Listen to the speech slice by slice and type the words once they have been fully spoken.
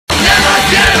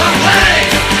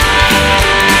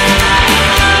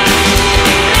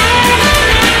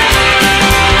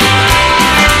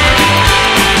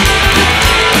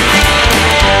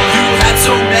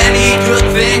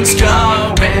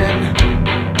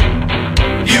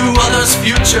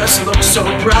futures look so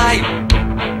bright.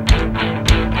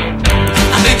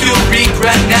 I think you'll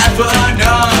regret never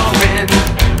knowing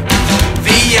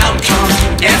the outcome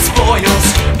and spoils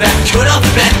that could have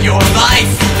been your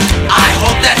life. I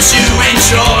hope that you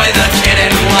enjoy the kid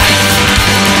in white.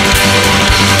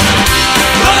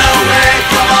 Run away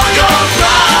from all your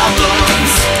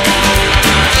problems.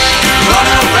 Run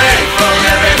away from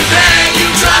everything you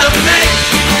try to make.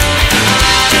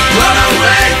 Run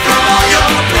away from all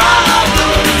your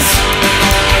problems.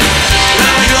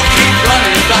 Well, you'll keep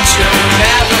running, but you'll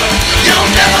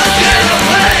never get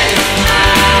away.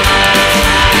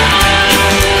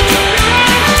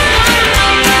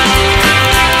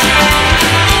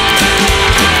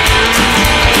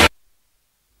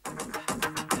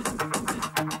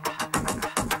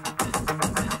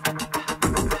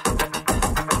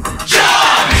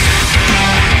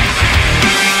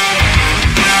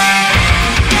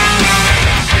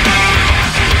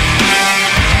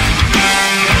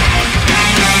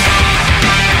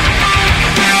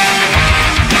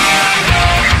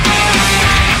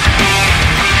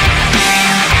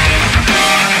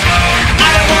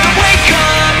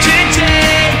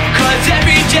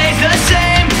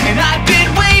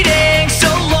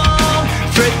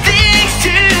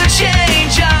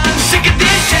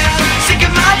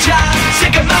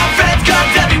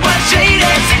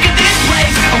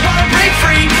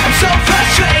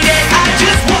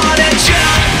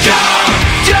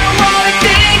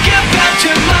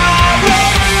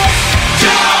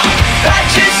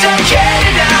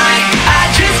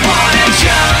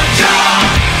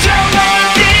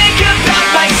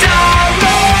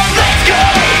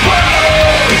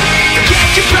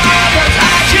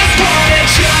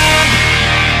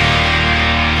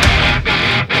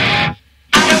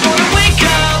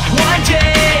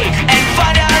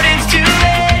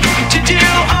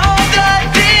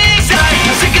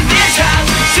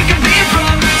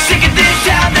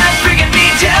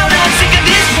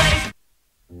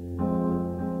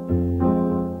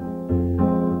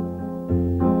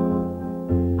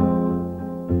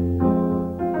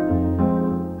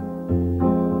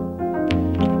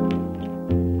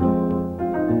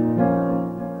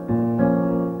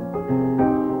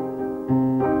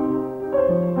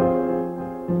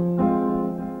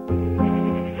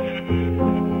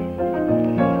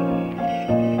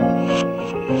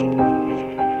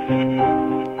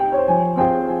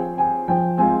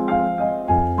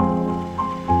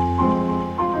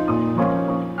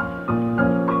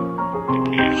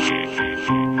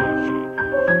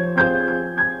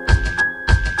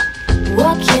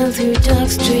 Walking through dark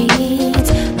streets,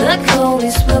 the cold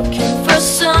is looking for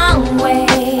some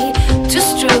way to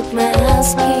stroke my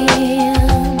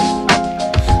skin.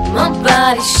 My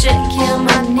body's shaking,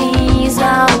 my knees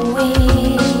are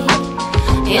weak,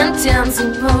 intense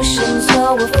emotions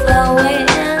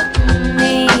overflowing.